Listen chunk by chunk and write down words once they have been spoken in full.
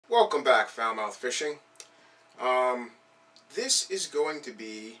Welcome back, foul-mouth fishing. This is going to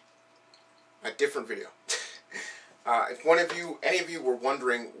be a different video. If any of you were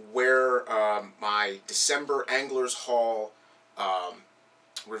wondering where my December Anglers Haul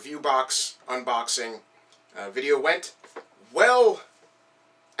review box unboxing video went, well,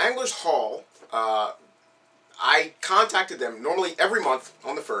 Anglers Haul, I contacted them. Normally every month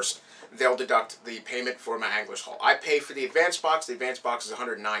on the 1st, they'll deduct the payment for my Anglers Haul. I pay for the advanced box. The advanced box is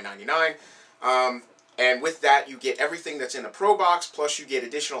 $109.99. And with that, you get everything that's in the Pro box, plus you get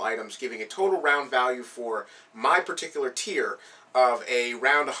additional items, giving a total round value for my particular tier of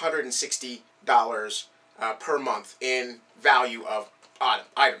around $160 per month in value of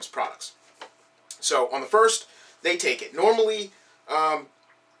items, products. So on the 1st, they take it. Normally,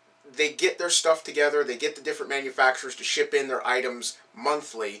 they get their stuff together. They get the different manufacturers to ship in their items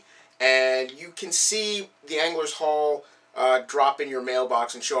monthly. And you can see the Anglers Haul drop in your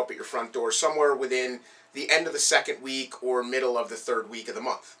mailbox and show up at your front door somewhere within the end of the 2nd week or middle of the 3rd week of the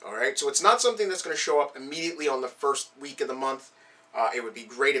month. All right, so it's not something that's going to show up immediately on the 1st week of the month. It would be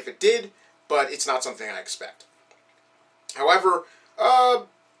great if it did, but it's not something I expect. However,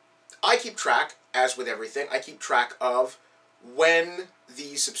 I keep track, as with everything, I keep track of when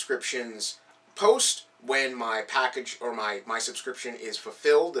these subscriptions post, when my package or my subscription is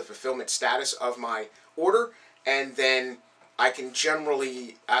fulfilled, the fulfillment status of my order, and then I can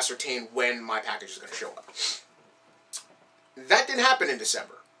generally ascertain when my package is going to show up. That didn't happen in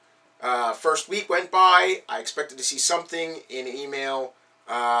December. First week went by. I expected to see something in an email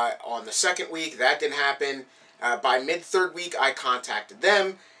on the 2nd week. That didn't happen. By mid-3rd week, I contacted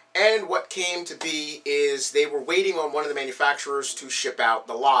them, and what came to be is they were waiting on one of the manufacturers to ship out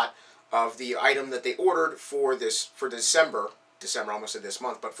the lot of the item that they ordered for December, I almost said this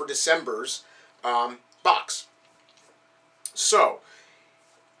month, but for December's box. So,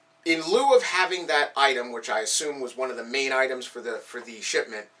 in lieu of having that item, which I assume was one of the main items for the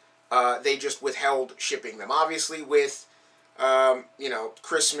shipment, they just withheld shipping them. Obviously, with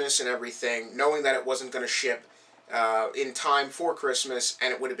Christmas and everything, knowing that it wasn't going to ship in time for Christmas,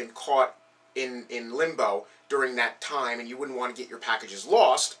 and it would have been caught in limbo during that time, and you wouldn't want to get your packages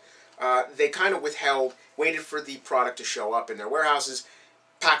lost. They kind of withheld, waited for the product to show up in their warehouses,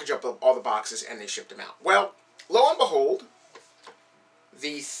 package up all the boxes, and they shipped them out. Well, lo and behold,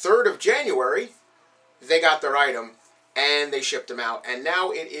 the 3rd of January, they got their item, and they shipped them out. And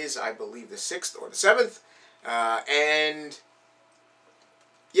now it is, I believe, the 6th or the 7th, and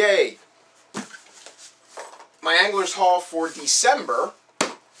yay! My Anglers Haul for December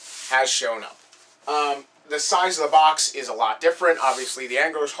has shown up. The size of the box is a lot different. Obviously, the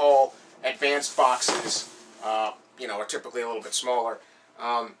Anglers Haul advanced boxes, are typically a little bit smaller.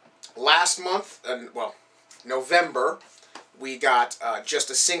 Last month, November, we got just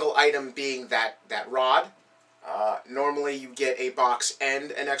a single item, being that rod. Normally, you get a box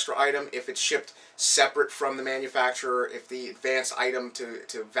and an extra item if it's shipped separate from the manufacturer. If the advanced item to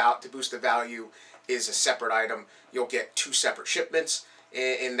boost the value is a separate item, you'll get 2 separate shipments.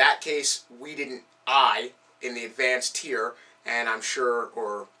 In that case, in the advanced tier, and I'm sure,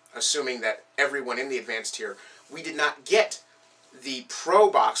 or assuming that everyone in the advanced tier, we did not get the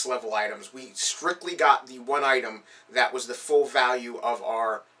Pro box level items. We strictly got the one item that was the full value of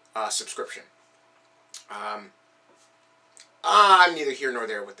our subscription. I'm neither here nor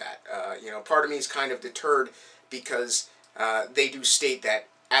there with that. Part of me is kind of deterred because they do state that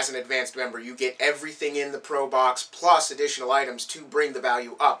as an advanced member, you get everything in the Pro box plus additional items to bring the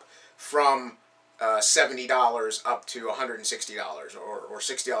value up from $70 up to $160, or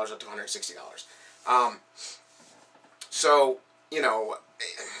 $60 up to $160. So,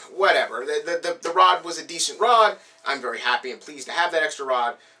 whatever. The rod was a decent rod. I'm very happy and pleased to have that extra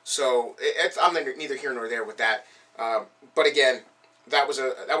rod. So I'm neither here nor there with that. But again, that was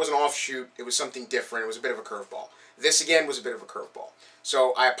an offshoot. It was something different. It was a bit of a curveball. This again was a bit of a curveball.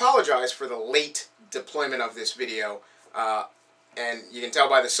 So I apologize for the late deployment of this video. And you can tell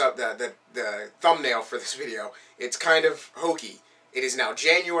by the thumbnail for this video, it's kind of hokey. It is now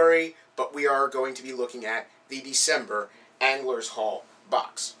January, but we are going to be looking at the December Anglers Haul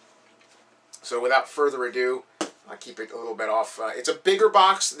box. So without further ado, I'll keep it a little bit off. It's a bigger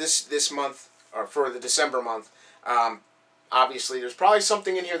box this month, or for the December month. Obviously, there's probably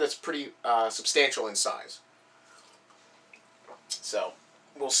something in here that's pretty substantial in size. So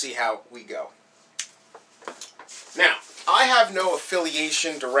we'll see how we go. Now, I have no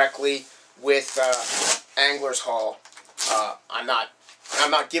affiliation directly with Anglers Haul. I'm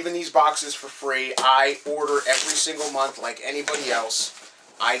not giving these boxes for free. I order every single month like anybody else.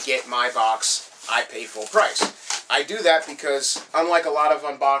 I get my box. I pay full price. I do that because unlike a lot of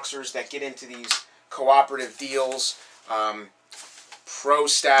unboxers that get into these cooperative deals, pro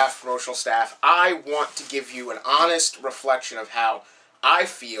staff, promotional staff, I want to give you an honest reflection of how I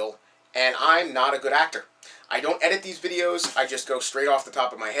feel, and I'm not a good actor. I don't edit these videos, I just go straight off the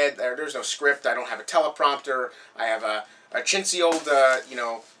top of my head. There's no script, I don't have a teleprompter, I have a chintzy old,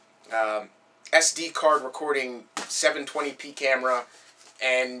 SD card recording 720p camera,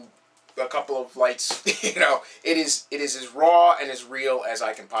 and a couple of lights. You know, it is as raw and as real as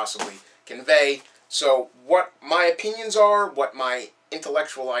I can possibly convey. So what my opinions are, what my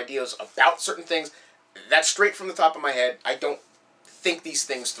intellectual ideas about certain things, that's straight from the top of my head. I don't think these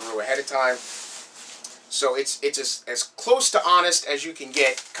things through ahead of time. So it's as close to honest as you can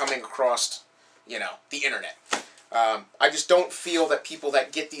get coming across, you know, the internet. I just don't feel that people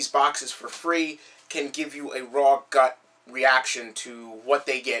that get these boxes for free can give you a raw gut reaction to what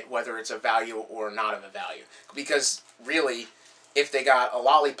they get, whether it's a value or not of a value. Because really, if they got a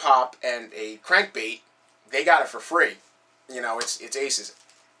lollipop and a crankbait, they got it for free. You know, it's aces.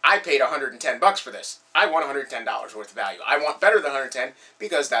 I paid $110 for this. I want $110 worth of value. I want better than $110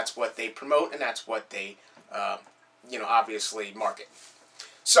 because that's what they promote and that's what they, you know, obviously market.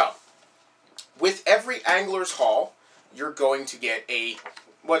 So, with every angler's haul, you're going to get a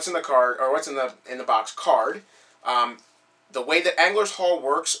what's in the card or what's in the box card. The way that Angler's Haul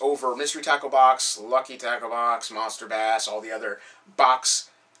works over MysteryTackleBox, 𝕾𝖏𝖇𝖘𝖈𝖗𝖎𝖊𝖓, Monster Bass, all the other box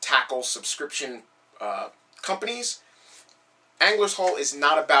tackle subscription companies, Angler's Haul is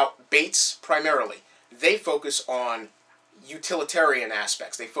not about baits primarily. They focus on utilitarian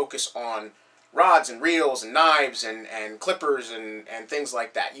aspects. They focus on rods and reels and knives and clippers and things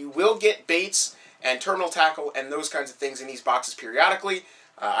like that. You will get baits and terminal tackle and those kinds of things in these boxes periodically.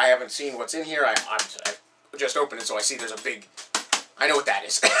 I haven't seen what's in here. I just opened it, so I see there's a big... I know what that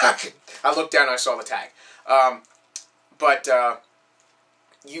is. I looked down and I saw the tag.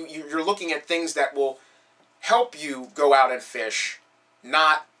 You're looking at things that will help you go out and fish,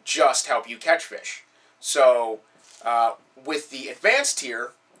 not just help you catch fish. So, with the advanced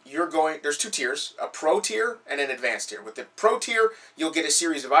tier, there's two tiers, a pro tier and an advanced tier. With the pro tier, you'll get a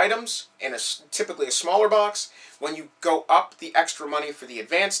series of items in typically a smaller box. When you go up the extra money for the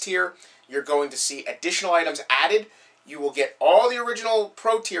advanced tier, you're going to see additional items added. You will get all the original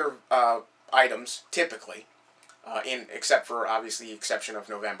pro tier items, typically, except for, obviously, the exception of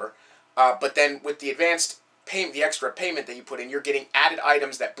November. But then with the advanced payment, the extra payment that you put in, you're getting added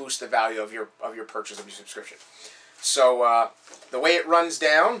items that boost the value of your purchase, of your subscription. So the way it runs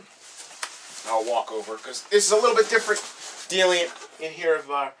down, I'll walk over, because this is a little bit different dealing in here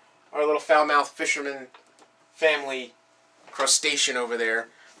of our little foul-mouthed fisherman family crustacean over there.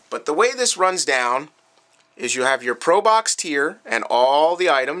 But the way this runs down is you have your Pro Box tier and all the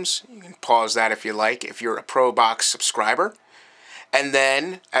items. You can pause that if you like, if you're a Pro Box subscriber. And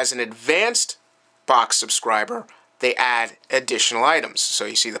then, as an advanced box subscriber, they add additional items. So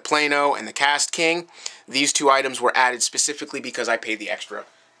you see the Plano and the Cast King. These two items were added specifically because I paid the extra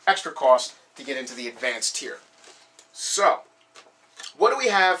cost to get into the advanced tier. So, what do we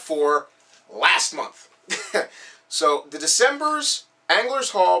have for last month? So, the December's Angler's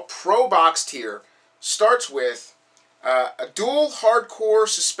Haul Pro Box tier starts with a dual hardcore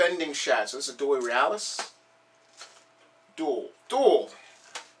suspending shad. So this is a 𝕾𝖏𝖆𝖊𝖓.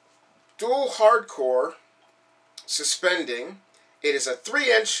 Dual hardcore suspending. It is a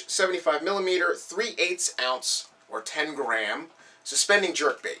 3-inch, 75mm, 3/8 ounce, or 10 gram suspending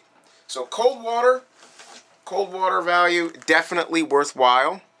jerkbait. So cold water value, definitely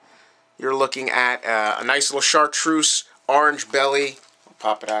worthwhile. You're looking at a nice little chartreuse orange belly. I'll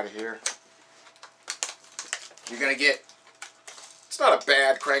pop it out of here. You're going to get, it's not a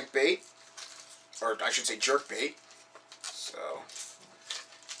bad crankbait, or I should say jerkbait. So,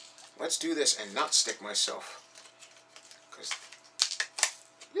 let's do this and not stick myself. Because,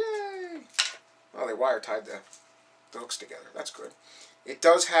 yay! Well, they wire tied the hooks together. That's good. It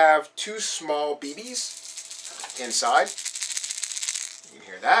does have two small BBs inside. You can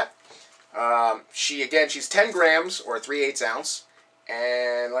hear that. She's 10 grams, or 3/8 ounce.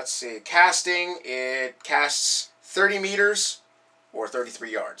 And let's see, casting, it casts 30 meters, or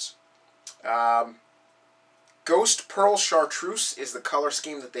 33 yards. Ghost Pearl Chartreuse is the color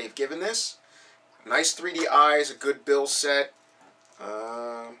scheme that they've given this. Nice 3D eyes, a good bill set.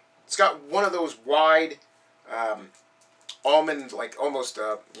 It's got one of those wide almond, like almost,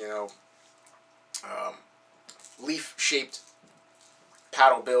 leaf-shaped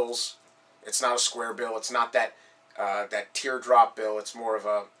paddle bills. It's not a square bill. It's not that teardrop bill. It's more of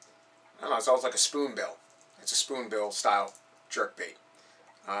a, I don't know, it's almost like a spoon bill. It's a spoon bill style jerkbait.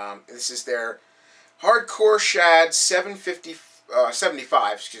 This is their Hardcore Shad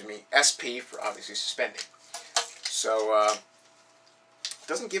 75, excuse me, SP for obviously suspending. So, it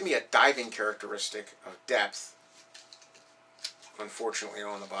doesn't give me a diving characteristic of depth, unfortunately,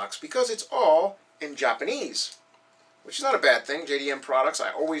 on the box, because it's all in Japanese, which is not a bad thing. JDM products,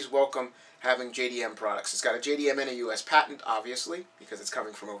 I always welcome having JDM products. It's got a JDM and a U.S. patent, obviously, because it's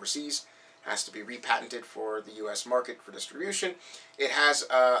coming from overseas. Has to be repatented for the U.S. market for distribution. It has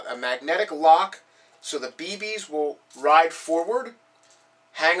a magnetic lock, so the BBs will ride forward,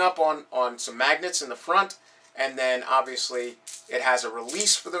 hang up on some magnets in the front, and then obviously it has a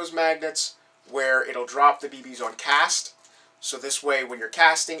release for those magnets where it'll drop the BBs on cast. So this way, when you're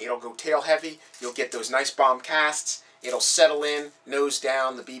casting, it'll go tail heavy. You'll get those nice bomb casts. It'll settle in, nose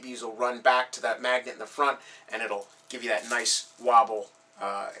down. The BBs will run back to that magnet in the front, and it'll give you that nice wobble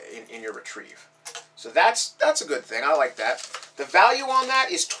in your retrieve. So that's a good thing. I like that. The value on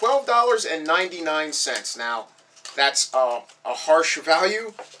that is $12.99. Now, that's a harsh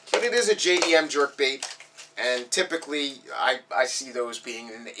value, but it is a JDM jerkbait, and typically I see those being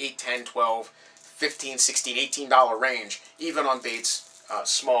in the $8, $10, $12, $15, $16, $18 range, even on baits,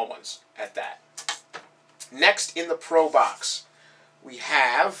 small ones at that. Next in the Pro box, we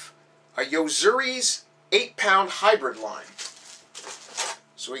have a 𝕮𝖆𝖒𝖊𝖓 8-pound hybrid line.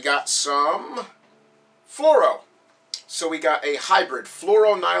 So we got some fluoro. So we got a hybrid,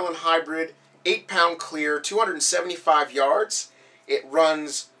 fluoro nylon hybrid, 8-pound clear, 275 yards. It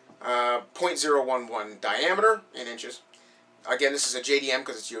runs 0.011 diameter in inches. Again, this is a JDM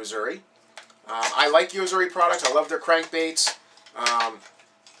because it's 𝕮𝖆𝖒𝖊𝖓. I like 𝕮𝖆𝖒𝖓 products. I love their crankbaits.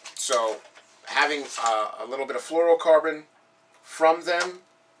 So having a little bit of fluorocarbon from them,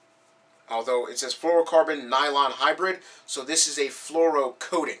 although it says fluorocarbon nylon hybrid, so this is a fluoro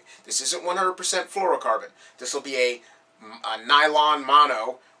coating. This isn't 100% fluorocarbon. This will be a nylon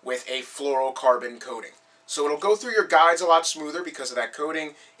mono with a fluorocarbon coating. So it'll go through your guides a lot smoother because of that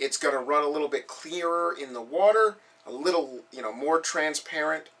coating. It's going to run a little bit clearer in the water, a little, more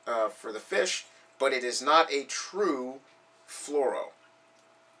transparent for the fish, but it is not a true fluoro.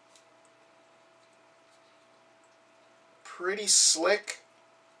 Pretty slick.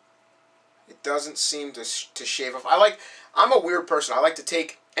 It doesn't seem to shave off. I'm a weird person. I like to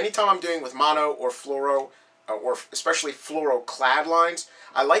take, anytime I'm doing with mono or fluoro, or especially fluoro clad lines,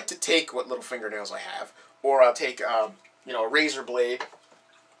 I like to take what little fingernails I have, or I'll take a razor blade,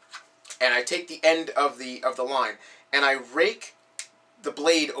 and I take the end of the line, and I rake the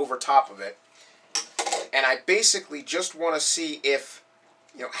blade over top of it, and I basically just want to see if,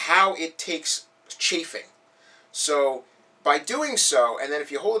 how it takes chafing. So by doing so, and then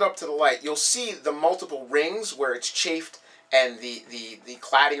if you hold it up to the light, you'll see the multiple rings where it's chafed, and the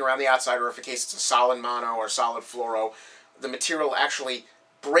cladding around the outside, or if in case it's a solid mono or solid fluoro, the material will actually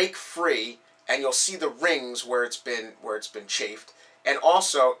break free, and you'll see the rings where it's been chafed. And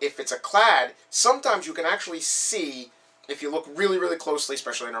also, if it's a clad, sometimes you can actually see, if you look really, really closely,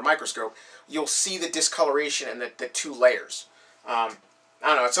 especially under a microscope, you'll see the discoloration and the two layers. I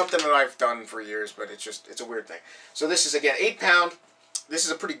don't know, it's something that I've done for years, but it's a weird thing. So this is, again, 8-pound. This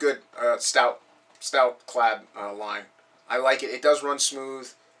is a pretty good stout clad line. I like it. It does run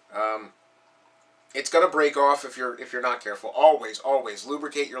smooth. It's going to break off if you're not careful. Always, always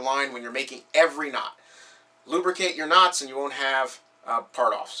lubricate your line when you're making every knot. Lubricate your knots and you won't have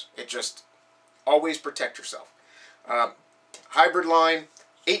part-offs. It just, always protect yourself. Hybrid line,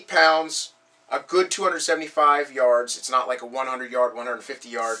 8 pounds, a good 275 yards. It's not like a 100-yard,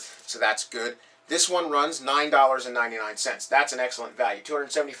 150-yard, so that's good. This one runs $9.99. That's an excellent value.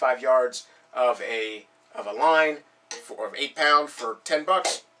 275 yards of a line of 8 pound for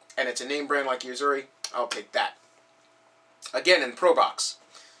 $10, and it's a name brand like 𝕮𝖆𝖒𝖓. I'll take that. Again, in Pro Box,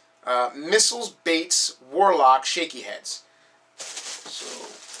 Missiles Baits Warlock Shaky Heads. So,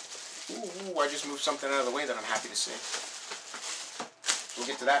 ooh, I just moved something out of the way that I'm happy to see. We'll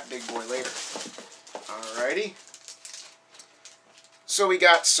get to that big boy later. Alrighty. So we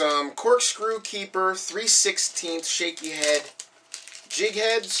got some Corkscrew Keeper 3/16 shaky head jig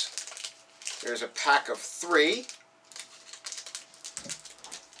heads. There's a pack of 3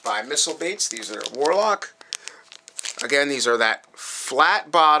 by Missile Baits. These are Warlock. Again, these are that flat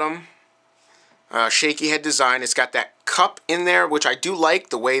bottom shaky head design. It's got that cup in there, which I do like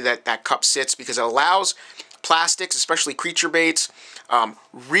the way that cup sits, because it allows plastics, especially creature baits,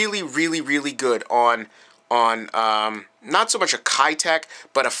 really, really, really good on not so much a Kitech,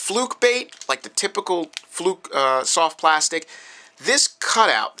 but a fluke bait, like the typical fluke soft plastic. This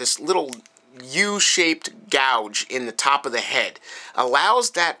cutout, this little U-shaped gouge in the top of the head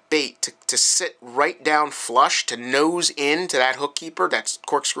allows that bait to sit right down flush, to nose into that hook keeper, that's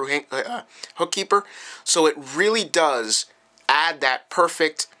corkscrew hook keeper. So it really does add that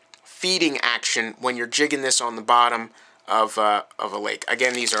perfect feeding action when you're jigging this on the bottom of a lake.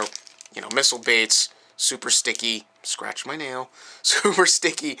 Again, these are, you know, missile baits, super sticky, scratch my nail, super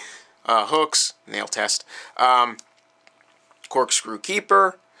sticky hooks, nail test, corkscrew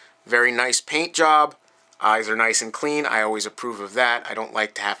keeper, very nice paint job. Eyes are nice and clean. I always approve of that. I don't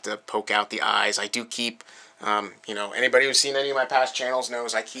like to have to poke out the eyes. I do keep, you know, anybody who's seen any of my past channels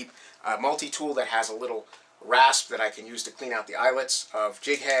knows I keep a multi-tool that has a little rasp that I can use to clean out the eyelets of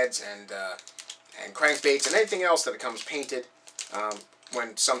jig heads and crankbaits and anything else that comes painted.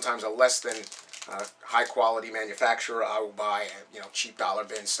 When sometimes a less than high quality manufacturer, I will buy, you know, cheap dollar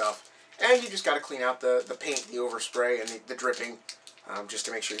bin stuff. And you just got to clean out the paint, the overspray, and the dripping, just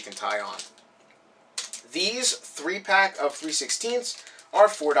to make sure you can tie on. These 3-pack of 3/16 are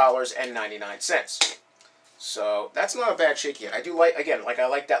 $4.99. So that's not a bad shaky head. I do like, again, like I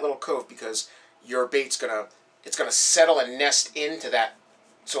like that little cove because your bait's gonna settle and nest into that,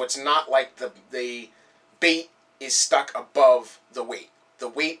 so it's not like the bait is stuck above the weight. The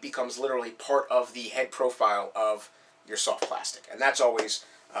weight becomes literally part of the head profile of your soft plastic, and that's always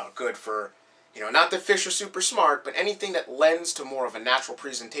good for, you know, not that fish are super smart, but anything that lends to more of a natural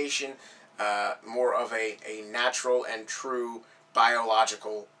presentation, more of a natural and true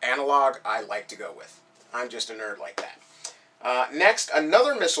biological analog, I like to go with. I'm just a nerd like that. Next,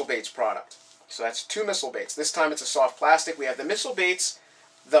 another Missile Baits product. So that's 2 Missile Baits. This time it's a soft plastic. We have the Missile Baits,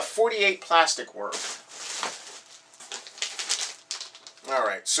 the 48 plastic worm.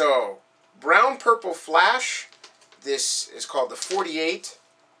 Alright, so brown purple flash. This is called the 48.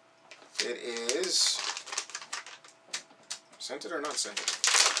 It is scented or not scented?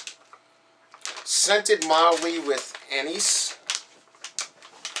 Scented mildly with anise.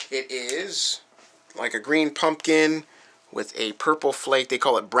 It is like a green pumpkin with a purple flake. They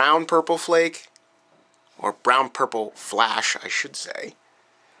call it brown purple flake, or brown purple flash, I should say.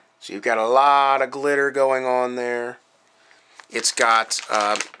 So you've got a lot of glitter going on there. It's got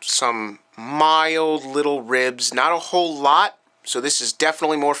some mild little ribs, not a whole lot. So this is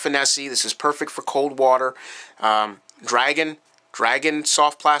definitely more finessey. This is perfect for cold water. Dragon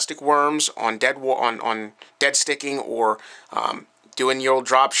soft plastic worms on dead sticking, or doing your old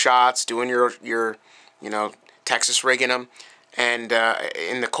drop shots, doing your you know, Texas rigging them, and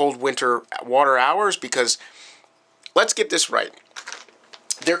in the cold winter water hours. Because let's get this right.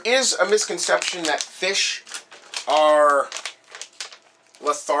 There is a misconception that fish are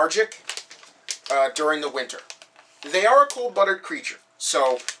lethargic during the winter. They are a cold-blooded creature,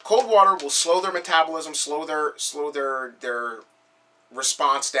 so cold water will slow their metabolism, slow their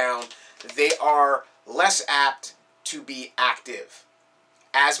response down. They are less apt to be active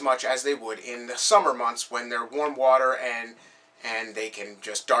as much as they would in the summer months when they're warm water and they can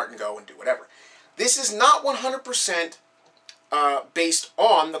just dart and go and do whatever. This is not 100% based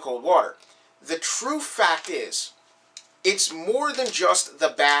on the cold water. The true fact is, it's more than just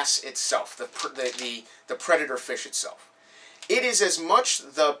the bass itself, the predator fish itself. It is as much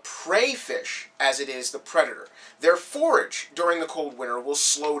the prey fish as it is the predator. Their forage during the cold winter will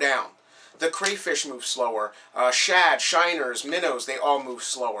slow down. The crayfish move slower. Shad, shiners, minnows, they all move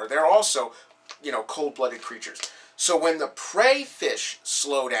slower. They're also, you know, cold-blooded creatures. So when the prey fish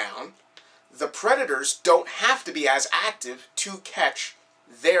slow down, the predators don't have to be as active to catch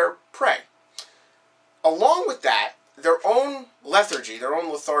their prey. Along with that, their own lethargy, their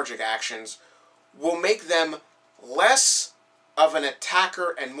own lethargic actions, will make them less of an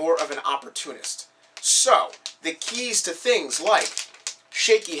attacker and more of an opportunist. So, the keys to things like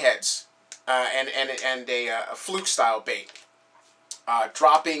shaky heads and a fluke-style bait,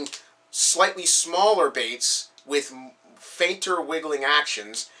 dropping slightly smaller baits with fainter wiggling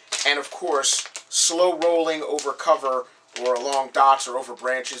actions, and of course, slow rolling over cover or along docks or over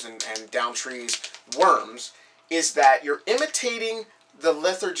branches and down trees worms, is that you're imitating the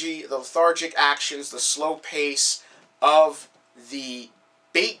lethargy, the lethargic actions, the slow pace of the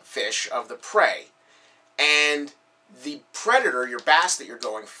bait fish, of the prey, and the predator, your bass that you're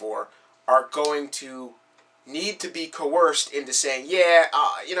going for, are going to need to be coerced into saying, yeah,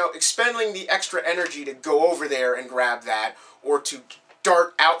 you know, expending the extra energy to go over there and grab that, or to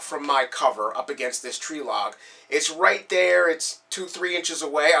dart out from my cover up against this tree log. It's right there, it's 2-3 inches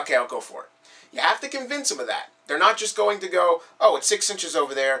away, okay, I'll go for it. You have to convince them of that. They're not just going to go, oh, it's 6 inches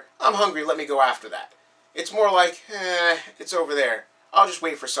over there, I'm hungry, let me go after that. It's more like, it's over there. I'll just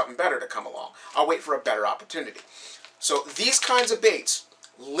wait for something better to come along. I'll wait for a better opportunity. So these kinds of baits,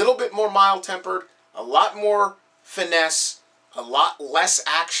 little bit more mild-tempered, a lot more finesse, a lot less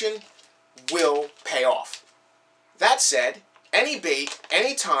action will pay off. That said, any bait,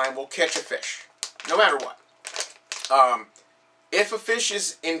 any time will catch a fish, no matter what. If a fish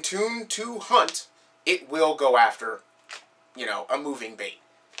is in tune to hunt, it will go after, you know, a moving bait.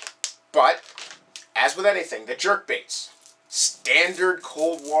 But, as with anything, the jerk baits, standard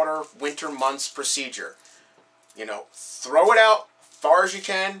cold water winter months procedure. You know, throw it out far as you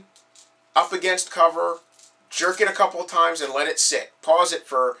can, up against cover, jerk it a couple of times and let it sit. Pause it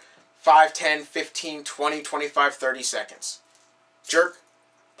for 5, 10, 15, 20, 25, 30 seconds. Jerk,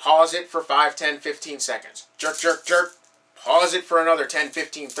 pause it for 5, 10, 15 seconds. Jerk, jerk, jerk, pause it for another 10,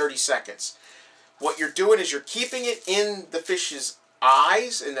 15, 30 seconds. What you're doing is you're keeping it in the fish's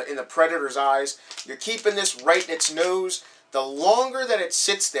eyes, in the predator's eyes. You're keeping this right in its nose. The longer that it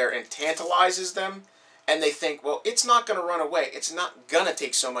sits there and tantalizes them, and they think, well, it's not going to run away. It's not going to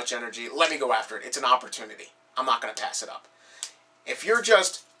take so much energy. Let me go after it. It's an opportunity. I'm not going to pass it up. If you're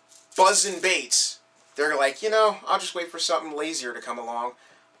just buzzing baits, they're like, you know, I'll just wait for something lazier to come along.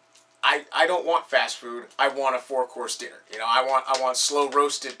 I don't want fast food. I want a 4-course dinner. You know, I want slow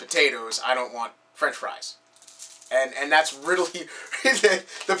roasted potatoes. I don't want French fries. And that's really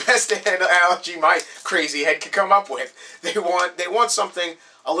the best analogy my crazy head could come up with. They want something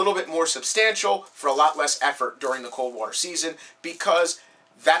a little bit more substantial for a lot less effort during the cold water season, because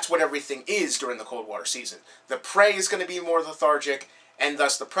that's what everything is during the cold water season. The prey is going to be more lethargic, and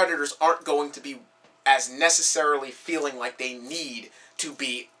thus the predators aren't going to be as necessarily feeling like they need to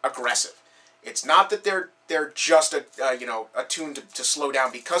be aggressive. It's not that they're just attuned to slow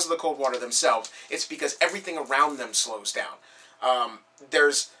down because of the cold water themselves. It's because everything around them slows down.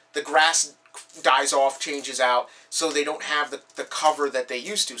 The grass dies off, changes out, so they don't have the cover that they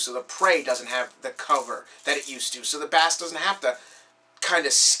used to. So the prey doesn't have the cover that it used to. So the bass doesn't have to kind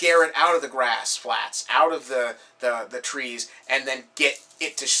of scare it out of the grass flats, out of the trees, and then get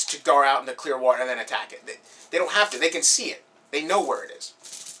it to go out into clear water and then attack it. They don't have to. They can see it. They know where it is.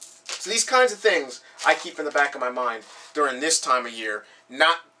 So these kinds of things I keep in the back of my mind during this time of year.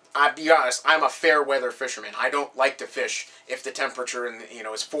 I'll be honest, I'm a fair weather fisherman. I don't like to fish if the temperature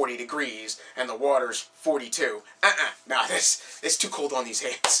is 40 degrees and the water's 42. No, it's too cold on these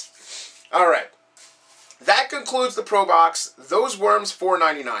hands. All right. That concludes the Pro Box. Those worms,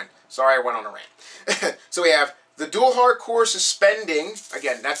 $4.99. Sorry, I went on a rant. So we have the dual hardcore suspending.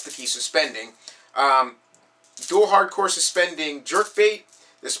 Again, that's the key, suspending. Dual hardcore suspending jerkbait.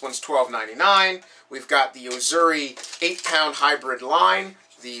 This one's $12.99. We've got the 𝕾𝖶𝖊𝖊 8-pound hybrid line,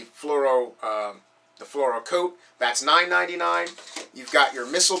 the fluoro coat. That's $9.99. You've got your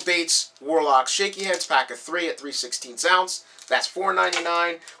missile baits, Warlock Shaky Heads, pack of 3 at 3/16 ounce. That's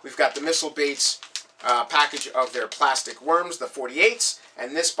 $4.99. We've got the missile baits package of their plastic worms, the 48s.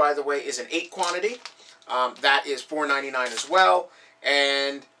 And this, by the way, is an 8 quantity. That is $4.99 as well.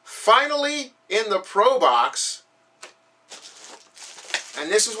 And finally, in the Pro Box, and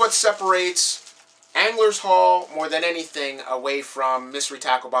this is what separates Angler's Haul more than anything away from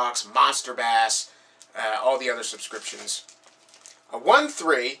MysteryTackleBox, Monster Bass, all the other subscriptions. A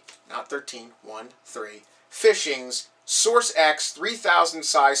 1-3, not 13, 1-3, Fishing's Source X 3000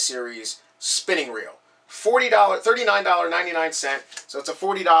 size series spinning reel. $39.99. So it's a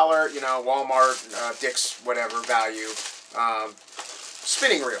 $40, Walmart, Dick's, whatever value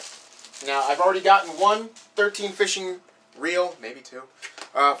spinning reel. Now, I've already gotten one 13 fishing reel, maybe 2,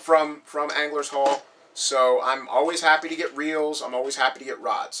 from Angler's Haul. So I'm always happy to get reels. I'm always happy to get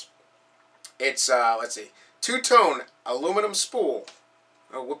rods. It's, let's see, 2-tone aluminum spool.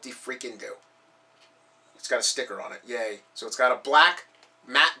 Oh, whoop-de-freaking-do. It's got a sticker on it. Yay. So it's got a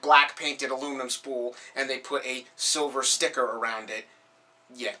matte black painted aluminum spool, and they put a silver sticker around it.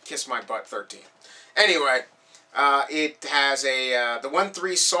 Yeah, kiss my butt, 13. Anyway, it has the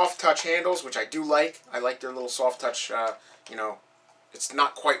 1-3 soft touch handles, which I do like. I like their little soft touch, it's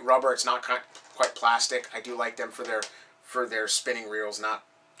not quite rubber, it's not quite plastic. I do like them for their spinning reels,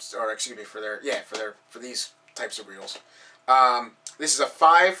 for these types of reels. This is a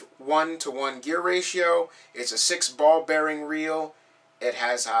 5:1-to-1 gear ratio. It's a 6 ball bearing reel. It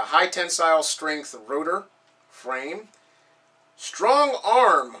has a high tensile strength rotor frame. Strong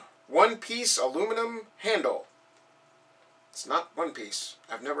arm 1-piece aluminum handle. It's not 1 piece.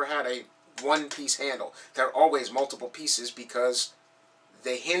 I've never had a 1-piece handle. They're always multiple pieces because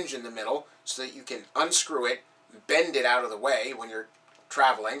they hinge in the middle so that you can unscrew it, bend it out of the way when you're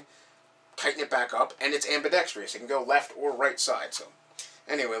traveling, tighten it back up, and it's ambidextrous. It can go left or right side. So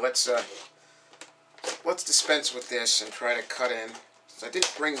anyway, let's dispense with this and try to cut in. So I did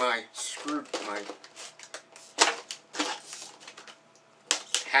bring my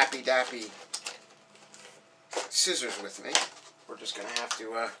happy dappy scissors with me. We're just going to have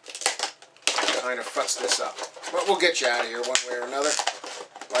to kind of futz this up. But we'll get you out of here one way or another,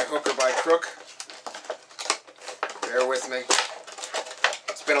 by hook or by crook. Bear with me.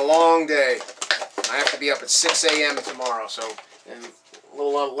 It's been a long day. I have to be up at 6 a.m. tomorrow, so in a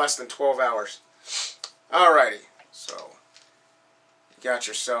little less than 12 hours. Alrighty, so you got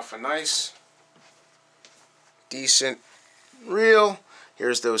yourself a nice, decent reel.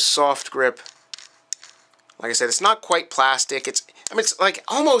 Here's those soft grip. Like I said, it's not quite plastic. It's like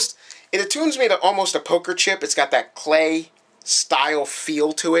almost, it attunes me to almost a poker chip. It's got that clay style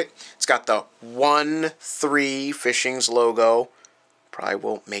feel to it. It's got the 1-3 Fishing's logo. Probably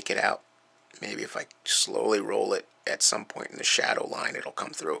won't make it out. Maybe if I slowly roll it at some point in the shadow line, it'll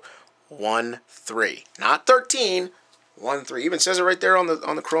come through. 1-3, not 13. 1-3. Even says it right there on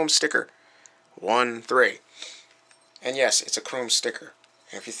the chrome sticker. 1-3. And yes, it's a chrome sticker.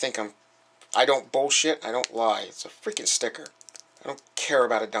 And if you think I don't bullshit, I don't lie. It's a freaking sticker. I don't care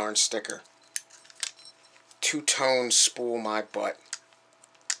about a darn sticker. Two-tone spool my butt.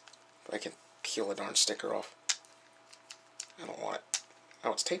 If I can peel a darn sticker off. I don't want it.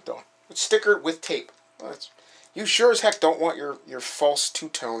 Oh, it's taped on. It's sticker with tape. Well, you sure as heck don't want your false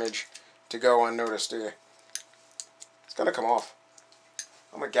two-tonage to go unnoticed, do you? It's gonna come off.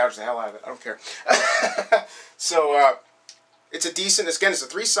 I'm gonna gouge the hell out of it. I don't care. So it's a decent. Again, it's a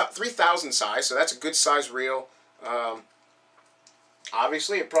 3000 size, so that's a good size reel.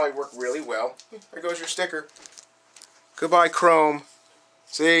 Obviously, it probably worked really well. There goes your sticker. Goodbye, chrome.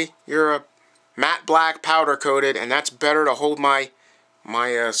 See, you're a matte black powder coated, and that's better to hold my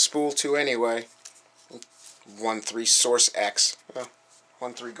spool to anyway. 1-3 Source X.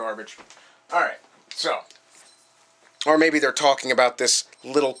 1-3 garbage. Alright, so. Or maybe they're talking about this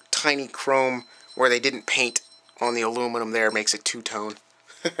little tiny chrome where they didn't paint on the aluminum there. Makes it two-tone.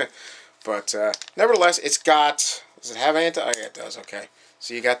 But nevertheless, it's got... Does it have anti? Oh, yeah, it does. Okay.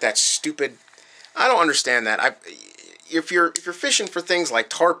 So you got that stupid... I don't understand that. If you're fishing for things like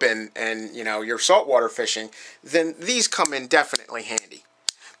tarpon and, you know, you're saltwater fishing, then these come in definitely handy.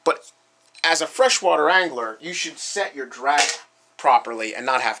 But as a freshwater angler, you should set your drag properly and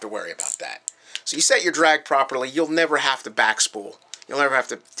not have to worry about that. So you set your drag properly, you'll never have to back spool. You'll never have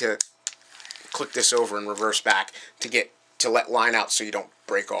to click this over and reverse back to let line out so you don't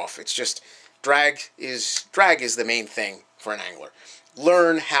break off. It's just drag is the main thing for an angler.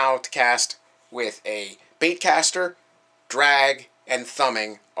 Learn how to cast with a bait caster. Drag and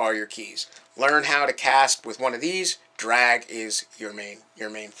thumbing are your keys. Learn how to cast with one of these. Drag is your main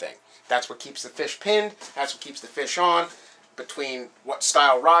thing. That's what keeps the fish pinned. That's what keeps the fish on. Between what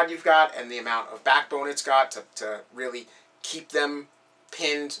style rod you've got and the amount of backbone it's got to really keep them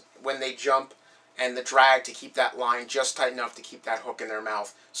pinned when they jump, and the drag to keep that line just tight enough to keep that hook in their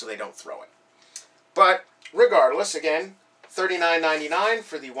mouth so they don't throw it. But regardless, again, $39.99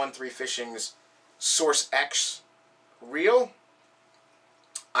 for the 1-3 Fishing's Source X reel.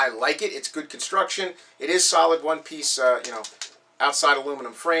 I like it. It's good construction. It is solid one-piece, you know, outside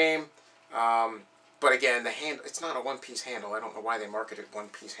aluminum frame. But again, the handle, it's not a one-piece handle. I don't know why they marketed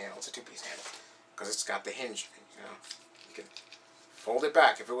one-piece handle. It's a two-piece handle because it's got the hinge. You know, you can fold it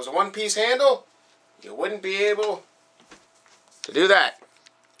back. If it was a one-piece handle, you wouldn't be able to do that.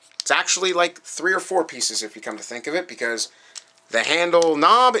 It's actually like 3 or 4 pieces if you come to think of it, because the handle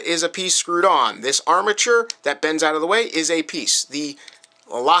knob is a piece screwed on. This armature that bends out of the way is a piece. The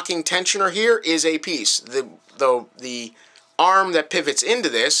locking tensioner here is a piece. The arm that pivots into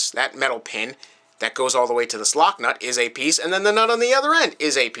this, that metal pin that goes all the way to this lock nut, is a piece, and then the nut on the other end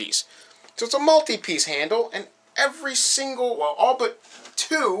is a piece. So it's a multi-piece handle, and every single, well, all but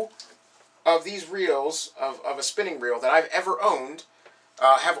 2 of these reels of a spinning reel that I've ever owned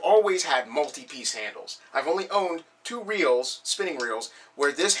have always had multi-piece handles. I've only owned 2 reels, spinning reels,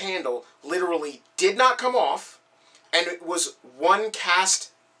 where this handle literally did not come off, and it was one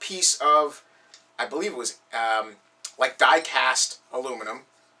cast piece of, I believe it was like die-cast aluminum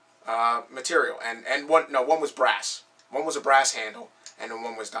material, and one was brass. One was a brass handle, and then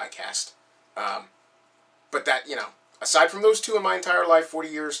one was die-cast. But that, you know, aside from those 2 in my entire life, 40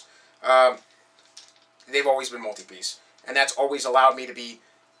 years, they've always been multi-piece. And that's always allowed me to be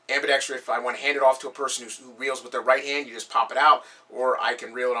ambidextrous. If I want to hand it off to a person who reels with their right hand, you just pop it out, or I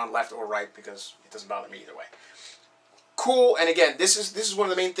can reel it on left or right because it doesn't bother me either way. Cool, and again, this is one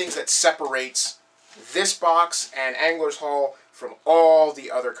of the main things that separates this box and Angler's Hall from all the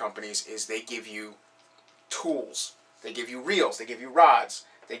other companies, is they give you tools. They give you reels, they give you rods,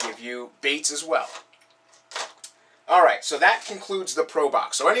 they give you baits as well. Alright, so that concludes the Pro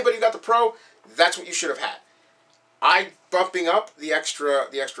box. So anybody who got the Pro, that's what you should have had. I bumping up the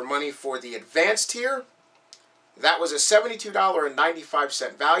extra money for the advanced tier. That was a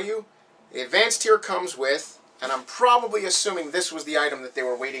 $72.95 value. The advanced tier comes with, and I'm probably assuming this was the item that they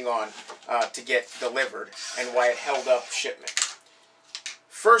were waiting on to get delivered and why it held up shipment.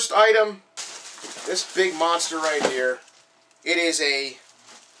 First item, this big monster right here. It is a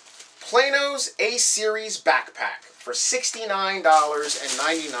𝕾𝖚𝖆 A Series backpack for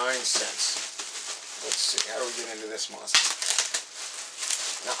 $69.99. Let's see, how do we get into this monster?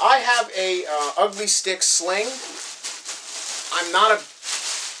 Now, I have a ugly stick sling. I'm not a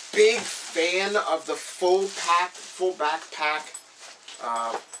big fan of the full backpack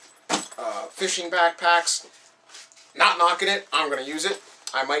fishing backpacks. Not knocking it. I'm going to use it.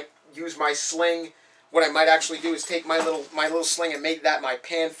 I might use my sling. What I might actually do is take my little sling and make that my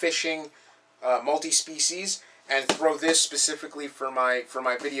pan fishing multi-species, and throw this specifically for my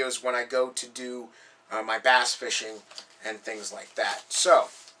videos when I go to do my bass fishing and things like that. So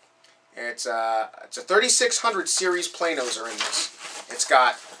it's a 3600 series 𝕾𝖚𝖆s are in this. It's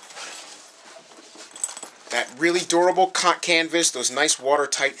got that really durable canvas, those nice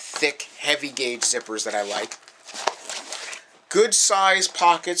watertight, thick, heavy gauge zippers that I like. Good size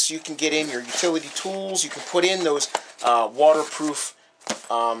pockets. You can get in your utility tools. You can put in those waterproof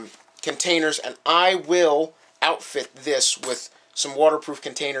containers, and I will outfit this with some waterproof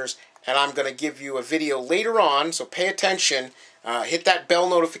containers, and I'm going to give you a video later on, so pay attention. Hit that bell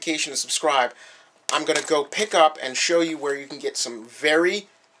notification and subscribe. I'm going to go pick up and show you where you can get some very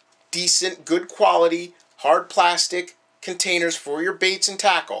decent, good quality, hard plastic containers for your baits and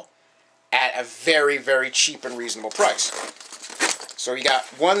tackle at a very, very cheap and reasonable price. So you got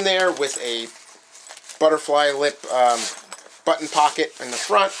one there with a butterfly lip button pocket in the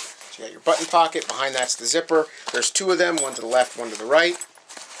front. So you got your button pocket. Behind that's the zipper. There's two of them, one to the left, one to the right.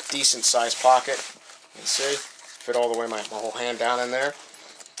 Decent sized pocket. You see, fit all the way my whole hand down in there.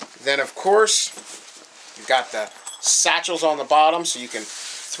 Then, of course, you've got the satchels on the bottom, so you can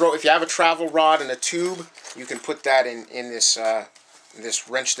throw, if you have a travel rod and a tube, you can put that in this,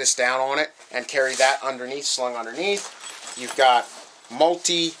 wrench this down on it and carry that underneath, slung underneath. You've got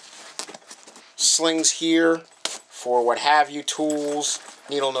multi slings here for what have you, tools,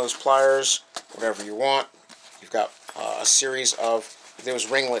 needle nose pliers, whatever you want. You've got a series of those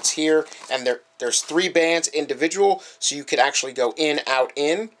ringlets here, and there's 3 bands individual, so you could actually go in,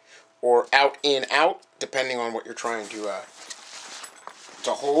 or out, in, out, depending on what you're trying to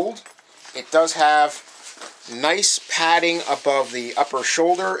hold. It does have nice padding above the upper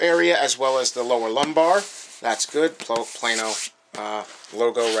shoulder area as well as the lower lumbar. That's good. 𝕾𝖚𝖆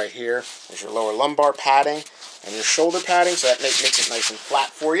logo right here. There's your lower lumbar padding and your shoulder padding, so that makes it nice and flat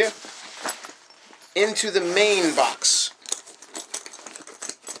for you. Into the main box.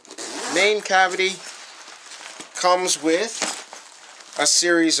 Main cavity comes with a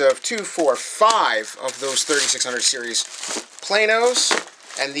series of 5 of those 3600 series 𝕾𝖚𝖆s,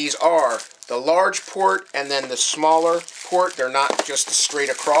 and these are the large port and then the smaller port. They're not just the straight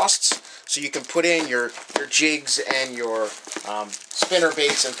across, so you can put in your jigs and your spinner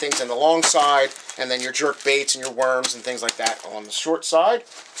baits and things on the long side, and then your jerk baits and your worms and things like that on the short side.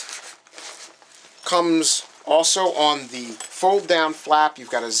 Comes also on the fold down flap. You've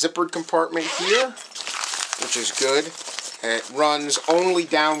got a zippered compartment here, which is good. It runs only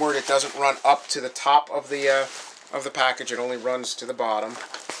downward. It doesn't run up to the top of the package. It only runs to the bottom.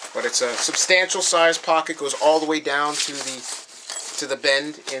 But it's a substantial size pocket. Goes all the way down to the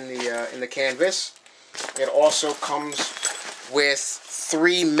bend in the canvas. It also comes with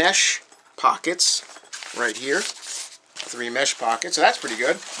 3 mesh pockets right here. 3 mesh pockets. So that's pretty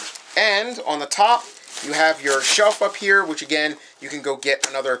good. And on the top, you have your shelf up here, which again, you can go get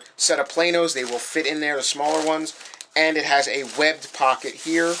another set of 𝕾𝖚𝖆s. They will fit in there, the smaller ones. And it has a webbed pocket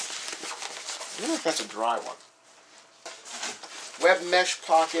here. I don't know if that's a dry one. Web mesh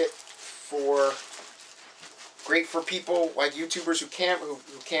pocket great for people like YouTubers who camp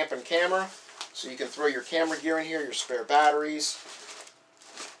in camera. So you can throw your camera gear in here, your spare batteries.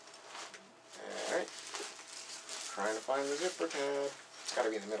 Alright. Trying to find the zipper tab. It's got to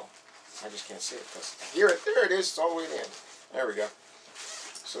be in the middle. I just can't see it because I hear it. There it is. It's all the way to the end. There we go.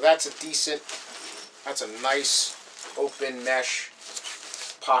 So that's a nice open mesh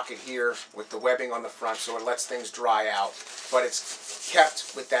pocket here with the webbing on the front, so it lets things dry out. But it's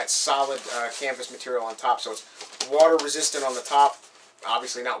kept with that solid canvas material on top, so it's water resistant on the top.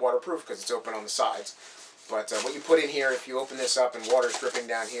 Obviously not waterproof because it's open on the sides. But what you put in here, if you open this up and water's dripping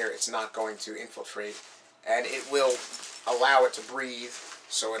down here, it's not going to infiltrate, and it will allow it to breathe,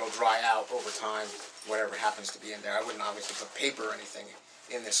 so it'll dry out over time, whatever happens to be in there. I wouldn't obviously put paper or anything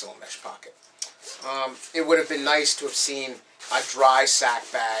in this little mesh pocket. it would have been nice to have seen a dry sack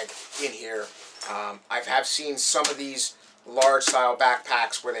bag in here. I have seen some of these large style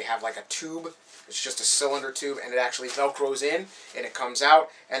backpacks where they have like a tube. It's just a cylinder tube, and it actually velcros in and it comes out,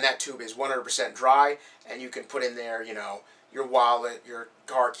 and that tube is 100% dry, and you can put in there, you know, your wallet, your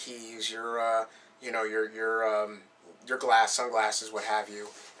car keys, your you know, your sunglasses, what have you,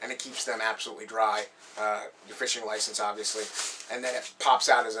 and it keeps them absolutely dry. Your fishing license, obviously, and then it pops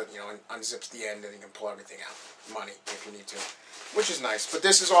out as a, you know, and unzips the end, and you can pull everything out. Money if you need to, which is nice. But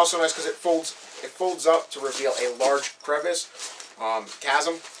this is also nice because it folds up to reveal a large crevice,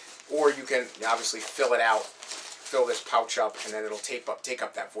 chasm, or you can obviously fill it out, fill this pouch up, and then it'll take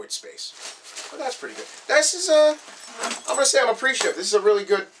up that void space. But that's pretty good. This is I'm gonna say I'm appreciative. This is a really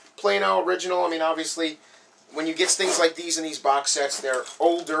good 𝕾𝖏 original. I mean, obviously, when you get things like these in these box sets, they're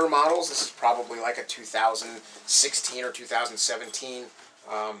older models. This is probably like a 2016 or 2017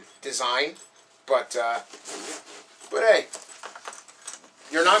 design. But hey,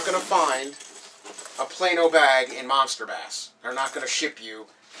 you're not going to find a 𝕾𝖏 bag in Monster Bass. They're not going to ship you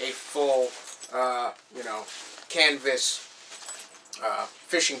a full, you know, canvas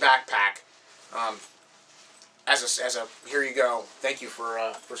fishing backpack. Here you go. Thank you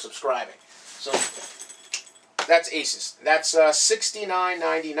for subscribing. So that's Aces. That's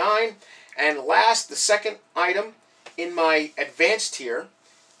 $69.99. And last, the second item in my advanced tier,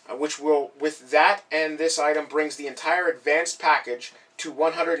 which will, with that and this item, brings the entire advanced package to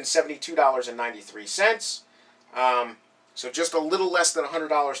 $172.93. So just a little less than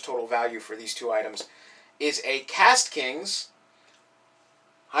 $100 total value for these two items, is a KastKings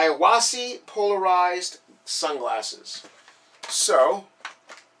𝕾𝖏𝓴𝖊 polarized sunglasses. So,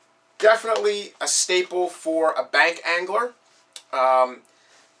 definitely a staple for a bank angler.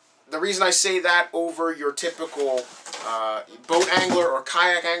 The reason I say that over your typical boat angler or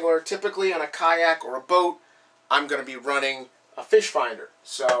kayak angler, typically on a kayak or a boat, I'm going to be running a fish finder.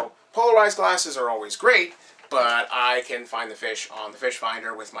 So polarized glasses are always great, but I can find the fish on the fish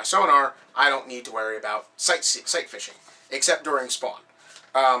finder with my sonar. I don't need to worry about sight fishing, except during spawn.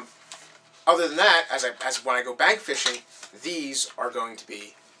 Other than that, as when I go bank fishing, these are going to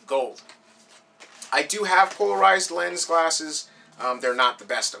be gold. I do have polarized lens glasses. They're not the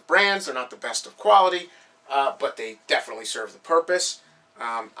best of brands, they're not the best of quality, but they definitely serve the purpose.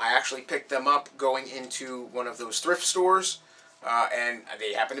 I actually picked them up going into one of those thrift stores, and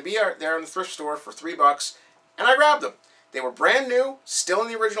they happened to be there in the thrift store for $3, and I grabbed them. They were brand new, still in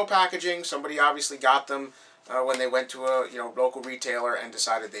the original packaging. Somebody obviously got them when they went to a local retailer and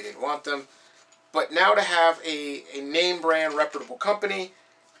decided they didn't want them. But now to have a name brand reputable company,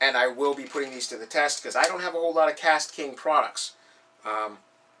 and I will be putting these to the test because I don't have a whole lot of KastKing products.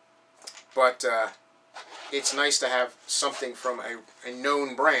 But it's nice to have something from a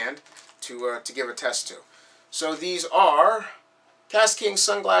known brand to give a test to. So these are KastKing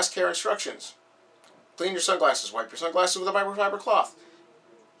Sunglass Care Instructions. Clean your sunglasses. Wipe your sunglasses with a microfiber cloth.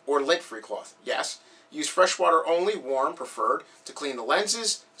 Or lint-free cloth, yes. Use fresh water only, warm, preferred, to clean the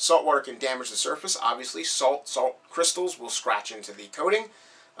lenses. Salt water can damage the surface. Obviously, salt crystals will scratch into the coating.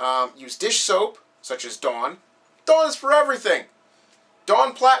 Use dish soap, such as Dawn. Dawn is for everything.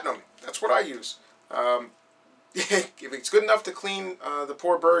 Dawn Platinum, that's what I use. If it's good enough to clean the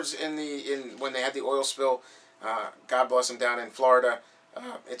poor birds when they had the oil spill, God bless them down in Florida,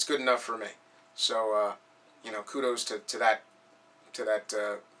 it's good enough for me. So, kudos to that,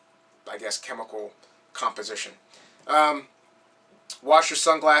 I guess, chemical composition. Wash your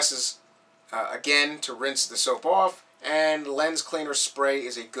sunglasses again to rinse the soap off, and lens cleaner spray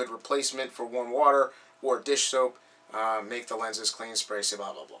is a good replacement for warm water or dish soap. Make the lenses clean, spray, say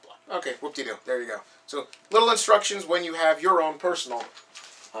blah, blah, blah, blah. Okay, whoop-de-doo. There you go. So, little instructions when you have your own personal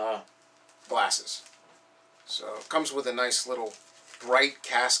glasses. So, it comes with a nice little bright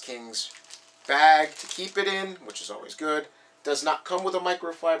KastKings bag to keep it in, which is always good. Does not come with a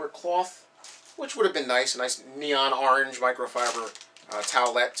microfiber cloth, which would have been nice. A nice neon orange microfiber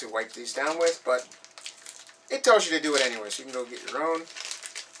towelette to wipe these down with, but it tells you to do it anyway, so you can go get your own.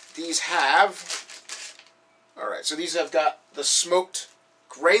 These have... Alright, so these have got the smoked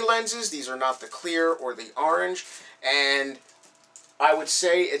gray lenses. These are not the clear or the orange. And I would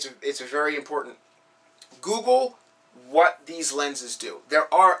say it's a very important. Google what these lenses do.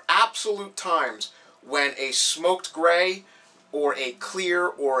 There are absolute times when a smoked gray or a clear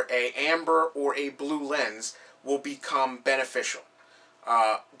or a amber or a blue lens will become beneficial.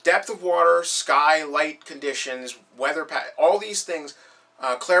 Depth of water, sky, light conditions, weather pattern, all these things,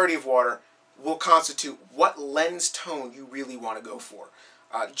 clarity of water, will constitute what lens tone you really want to go for.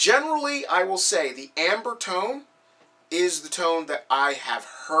 Generally, I will say the amber tone is the tone that I have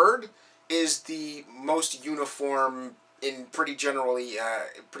heard is the most uniform in pretty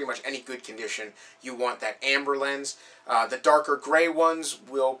much any good condition. You want that amber lens. The darker gray ones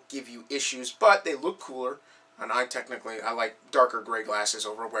will give you issues, but they look cooler. And I like darker gray glasses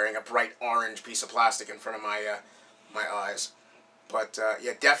over wearing a bright orange piece of plastic in front of my my eyes. But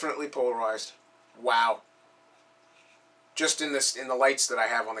yeah, definitely polarized. Wow. Just in the lights that I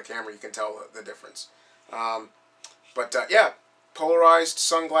have on the camera, you can tell the difference. Yeah, polarized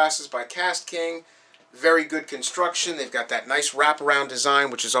sunglasses by Cast King. Very good construction. They've got that nice wraparound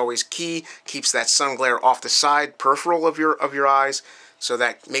design, which is always key. Keeps that sun glare off the side, peripheral of your eyes, so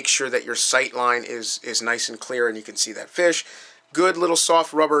that makes sure that your sight line is nice and clear and you can see that fish. Good little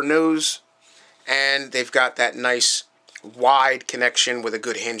soft rubber nose, and they've got that nice wide connection with a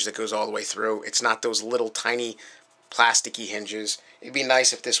good hinge that goes all the way through. It's not those little tiny plasticky hinges. It'd be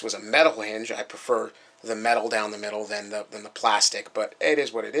nice if this was a metal hinge. I prefer the metal down the middle than the plastic, but it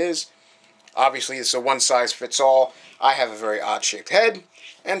is what it is. Obviously, it's a one-size-fits-all. I have a very odd-shaped head,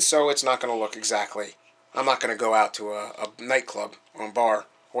 and so it's not going to look exactly... I'm not going to go out to a nightclub or a bar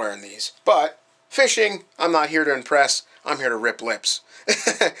wearing these. But fishing, I'm not here to impress. I'm here to rip lips.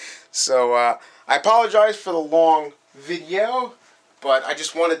 So I apologize for the long video, but I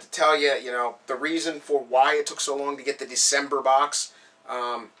just wanted to tell you, the reason for why it took so long to get the December box.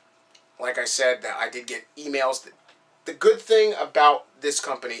 Like I said, that I did get emails. The good thing about this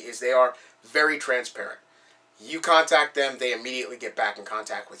company is they are very transparent. You contact them, they immediately get back in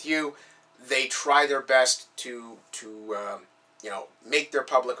contact with you. They try their best to make their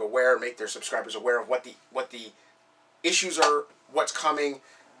public aware, make their subscribers aware of what the issues are, what's coming.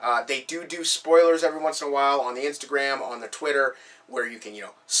 They do spoilers every once in a while on the Instagram, on the Twitter, where you can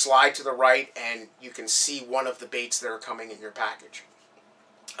slide to the right and you can see one of the baits that are coming in your package.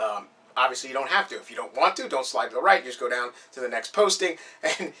 Obviously, you don't have to. If you don't want to, don't slide to the right. Just go down to the next posting,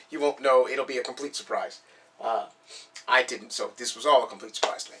 and you won't know. It'll be a complete surprise. I didn't, so this was all a complete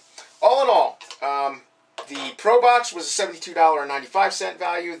surprise to me. All in all, the Pro Box was a $72.95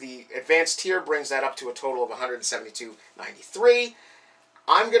 value. The advanced tier brings that up to a total of $172.93.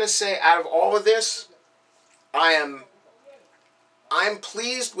 I'm going to say, out of all of this, I'm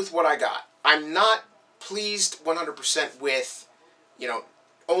pleased with what I got. I'm not pleased 100% with,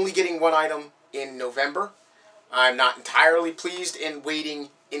 only getting one item in November. I'm not entirely pleased in waiting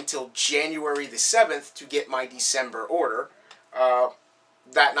until January the 7th to get my December order.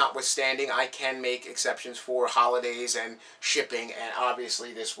 That notwithstanding, I can make exceptions for holidays and shipping, and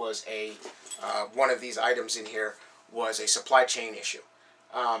obviously this was one of these items in here was a supply chain issue.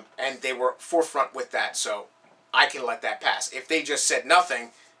 And they were forefront with that, so I can let that pass. If they just said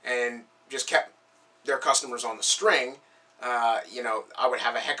nothing and just kept their customers on the string, I would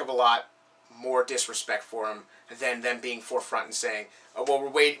have a heck of a lot more disrespect for them than them being forefront and saying, oh, well,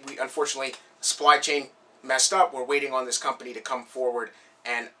 we unfortunately, supply chain messed up. We're waiting on this company to come forward,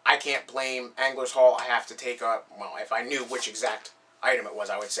 and I can't blame Anglers Hall. I have to take well, if I knew which exact item it was,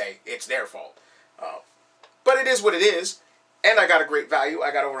 I would say it's their fault. But it is what it is, and I got a great value.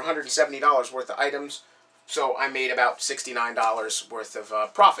 I got over $170 worth of items, so I made about $69 worth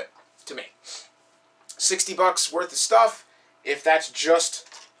of profit to me. $60 worth of stuff. If that's just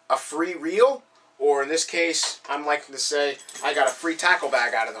a free reel, or in this case, I'm liking to say, I got a free tackle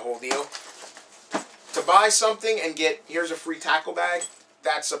bag out of the whole deal. To buy something and get, here's a free tackle bag,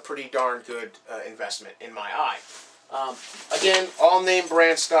 that's a pretty darn good investment in my eye. Again, all name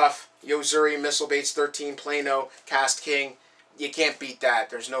brand stuff. 𝕮𝖆 Missile Baits 13, Plano, Cast King. You can't beat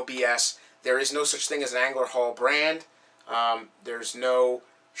that. There's no BS. There is no such thing as an Angler Hall brand. There's no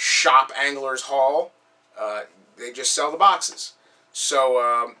shop Anglers Hall. They just sell the boxes.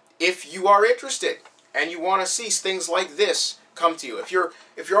 So if you are interested and you want to see things like this come to you, if you're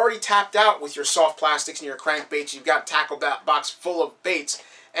already tapped out with your soft plastics and your crankbaits, you've got a tackle box full of baits,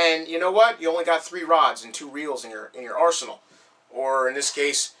 and you know what? You only got 3 rods and 2 reels in your arsenal, or in this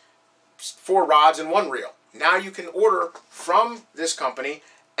case, 4 rods and 1 reel. Now you can order from this company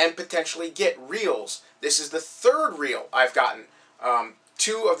and potentially get reels. This is the 3rd reel I've gotten.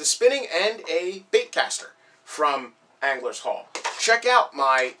 2 of the spinning and a bait caster from Anglers Hall. Check out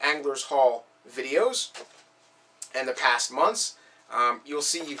my Anglers Hall videos in the past months. You'll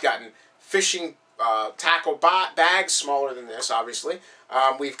see you've gotten fishing tackle bags, smaller than this, obviously.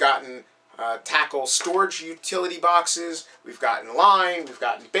 We've gotten tackle storage utility boxes. We've gotten line. We've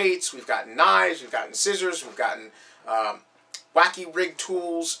gotten baits. We've gotten knives. We've gotten scissors. We've gotten wacky rig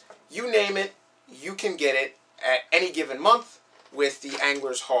tools. You name it, you can get it at any given month with the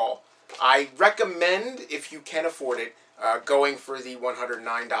Anglers Hall. I recommend, if you can afford it, going for the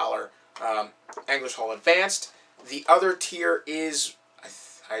 $109 Anglers Hall Advanced. The other tier is,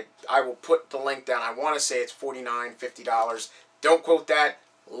 I will put the link down. I want to say it's $49, $50. Don't quote that.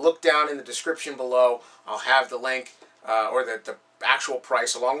 Look down in the description below. I'll have the link or the actual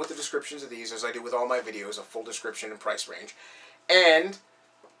price along with the descriptions of these, as I do with all my videos, a full description and price range. And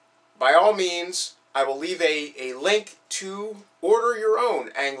by all means, I will leave a link to order your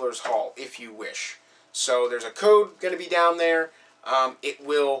own Angler's Haul if you wish. So there's a code going to be down there. It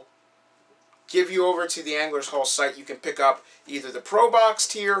will give you over to the Angler's Haul site. You can pick up either the Pro Box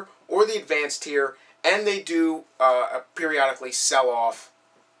tier or the Advanced tier, and they do periodically sell off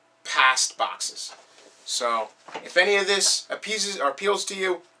past boxes. So if any of this appeals to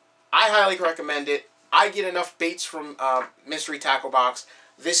you, I highly recommend it. I get enough baits from MysteryTackleBox.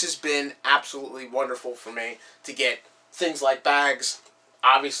 This has been absolutely wonderful for me to get things like bags,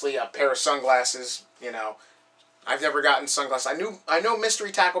 obviously a pair of sunglasses. You know, I've never gotten sunglasses. I know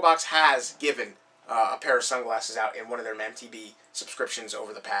MysteryTackleBox has given a pair of sunglasses out in one of their MTB subscriptions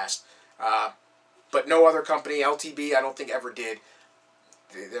over the past, but no other company, LTB, I don't think ever did.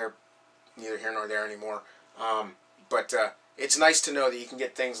 They're neither here nor there anymore. But it's nice to know that you can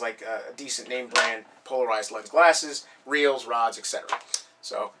get things like a decent name brand polarized lens glasses, reels, rods, etc.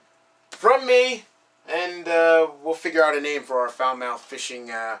 So, from me, and we'll figure out a name for our foul-mouthed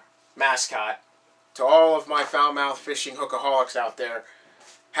fishing mascot. To all of my foul-mouthed fishing hookaholics out there,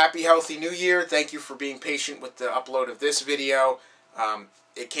 happy, healthy New Year. Thank you for being patient with the upload of this video.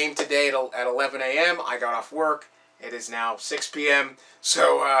 It came today at 11 a.m. I got off work. It is now 6 p.m.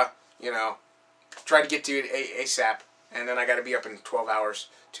 So, you know, try to get to it ASAP. And then I got to be up in 12 hours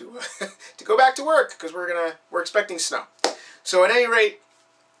to to go back to work because we're expecting snow. So at any rate,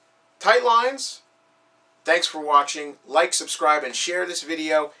 tight lines. Thanks for watching. Like, subscribe, and share this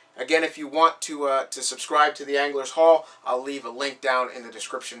video. Again, if you want to subscribe to the Angler's Haul, I'll leave a link down in the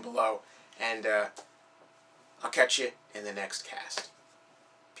description below. And I'll catch you in the next cast.